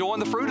we're enjoying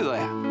the fruit of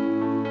that.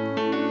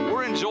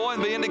 We're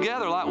enjoying being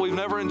together like we've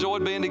never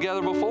enjoyed being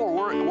together before.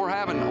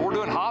 We're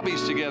doing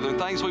hobbies together and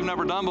things we've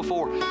never done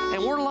before,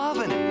 and we're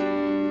loving it.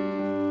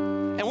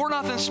 And we're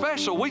nothing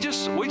special. We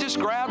just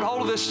grabbed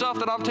hold of this stuff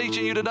that I'm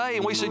teaching you today,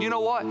 and we said, you know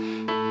what?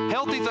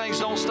 Healthy things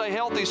don't stay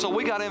healthy, so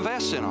we got to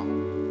invest in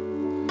them.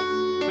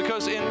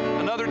 Because in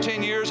another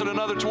 10 years, and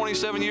another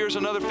 27 years,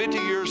 another 50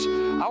 years,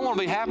 I want to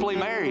be happily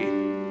married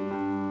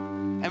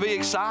and be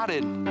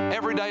excited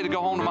every day to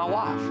go home to my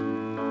wife.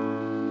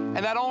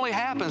 And that only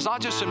happens,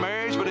 not just in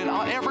marriage, but in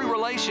every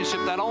relationship.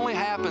 That only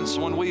happens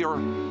when we are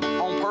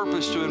on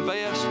purpose to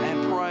invest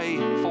and pray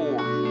for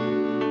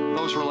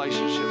those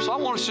relationships. So I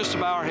want us just to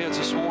bow our heads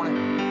this morning.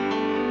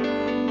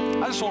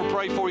 I just want to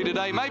pray for you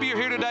today. Maybe you're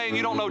here today and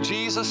you don't know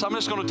Jesus. I'm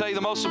just going to tell you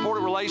the most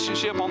important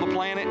relationship on the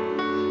planet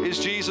is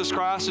Jesus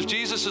Christ. If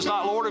Jesus is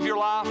not Lord of your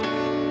life,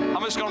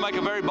 I'm just going to make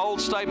a very bold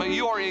statement.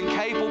 You are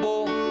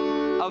incapable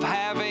of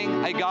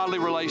having a godly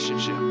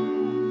relationship.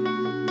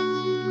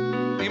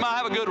 You might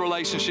have a good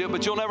relationship,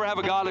 but you'll never have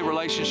a godly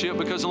relationship,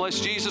 because unless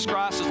Jesus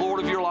Christ is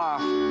Lord of your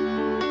life,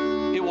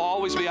 it will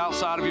always be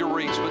outside of your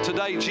reach. But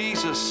today,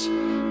 Jesus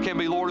can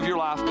be Lord of your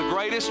life. The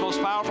greatest,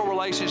 most powerful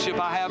relationship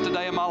I have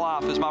today in my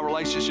life is my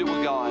relationship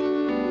with God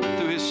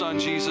through His Son,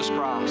 Jesus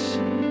Christ.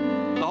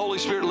 The Holy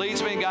Spirit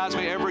leads me and guides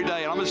me every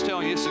day, and I'm just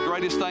telling you, it's the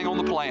greatest thing on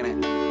the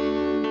planet.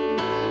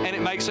 And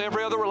it makes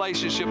every other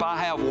relationship I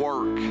have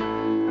work.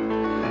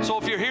 So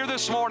if you're here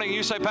this morning,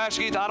 you say,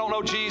 Pastor Keith, I don't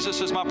know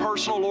Jesus as my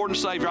personal Lord and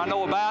Savior. I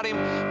know about Him,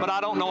 but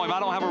I don't know Him. I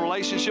don't have a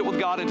relationship with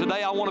God, and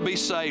today I want to be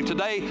saved.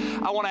 Today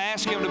I want to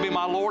ask Him to be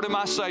my Lord and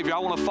my Savior. I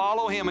want to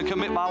follow Him and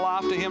commit my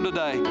life to Him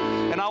today.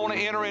 And I want to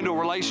enter into a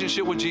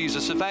relationship with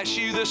Jesus. If that's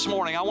you this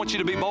morning, I want you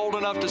to be bold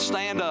enough to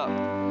stand up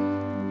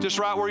just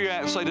right where you're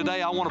at and say,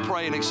 today I want to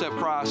pray and accept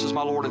Christ as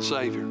my Lord and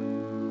Savior.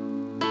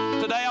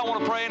 Today I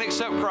want to pray and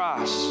accept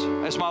Christ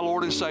as my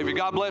Lord and Savior.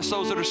 God bless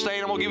those that are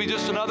standing. I'm going to give you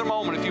just another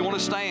moment if you want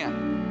to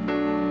stand.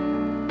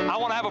 I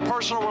want to have a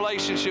personal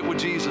relationship with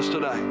Jesus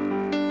today.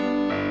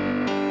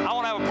 I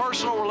want to have a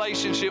personal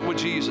relationship with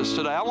Jesus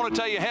today. I want to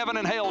tell you, heaven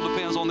and hell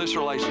depends on this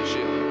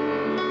relationship.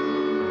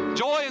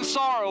 Joy and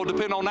sorrow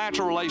depend on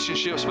natural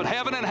relationships, but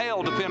heaven and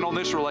hell depend on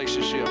this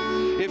relationship.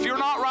 If you're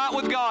not right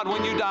with God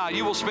when you die,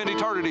 you will spend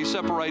eternity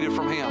separated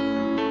from Him.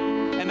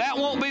 And that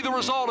won't be the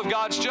result of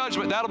God's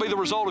judgment. That'll be the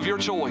result of your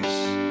choice.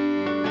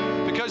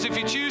 Because if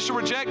you choose to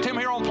reject Him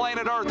here on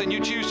planet Earth, then you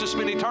choose to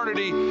spend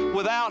eternity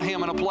without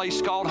Him in a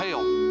place called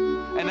hell.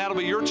 And that'll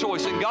be your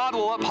choice. And God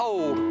will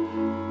uphold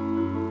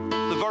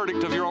the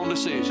verdict of your own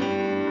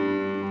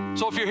decision.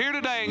 So if you're here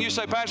today and you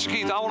say, Pastor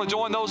Keith, I want to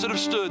join those that have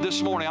stood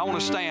this morning. I want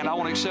to stand. I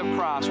want to accept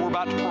Christ. We're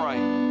about to pray.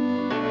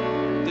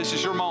 This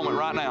is your moment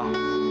right now.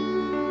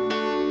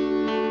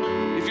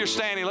 If you're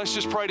standing, let's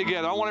just pray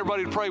together. I want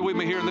everybody to pray with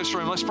me here in this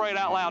room. Let's pray it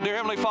out loud. Dear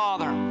Heavenly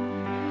Father,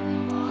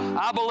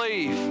 I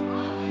believe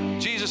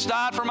Jesus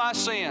died for my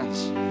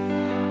sins,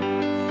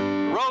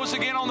 rose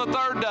again on the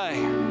third day.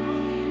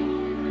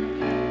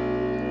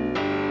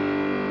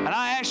 And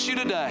I ask you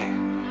today,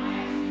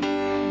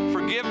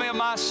 forgive me of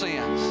my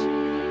sins.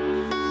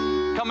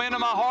 Come into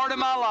my heart and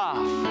my life.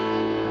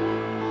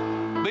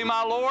 Be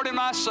my Lord and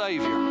my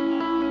Savior.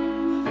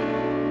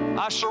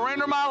 I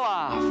surrender my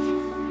life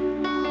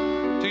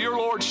to your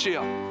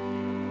Lordship,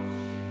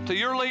 to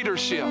your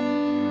leadership.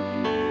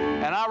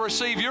 And I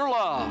receive your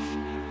love,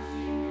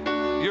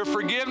 your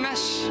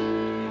forgiveness,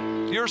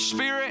 your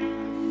Spirit,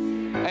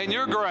 and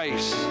your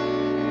grace.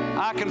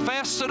 I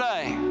confess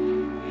today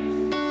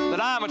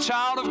that I am a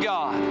child of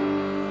God.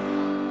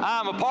 I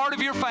am a part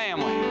of your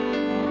family.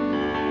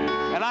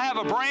 And I have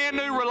a brand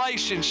new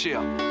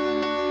relationship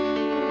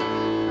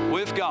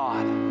with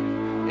God.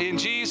 In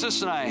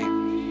Jesus'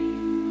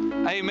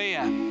 name,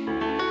 amen.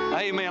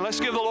 Amen. Let's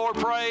give the Lord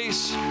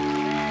praise.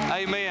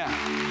 Amen.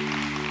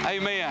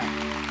 Amen.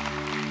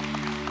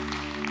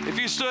 If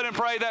you stood and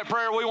prayed that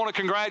prayer, we want to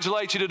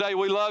congratulate you today.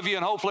 We love you,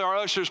 and hopefully our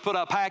ushers put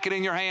a packet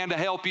in your hand to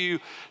help you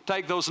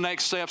take those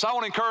next steps. I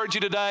want to encourage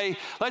you today.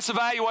 Let's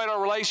evaluate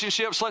our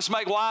relationships. Let's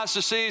make wise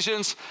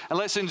decisions, and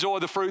let's enjoy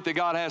the fruit that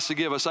God has to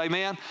give us.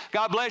 Amen.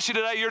 God bless you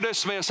today. You're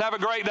dismissed. Have a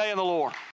great day in the Lord.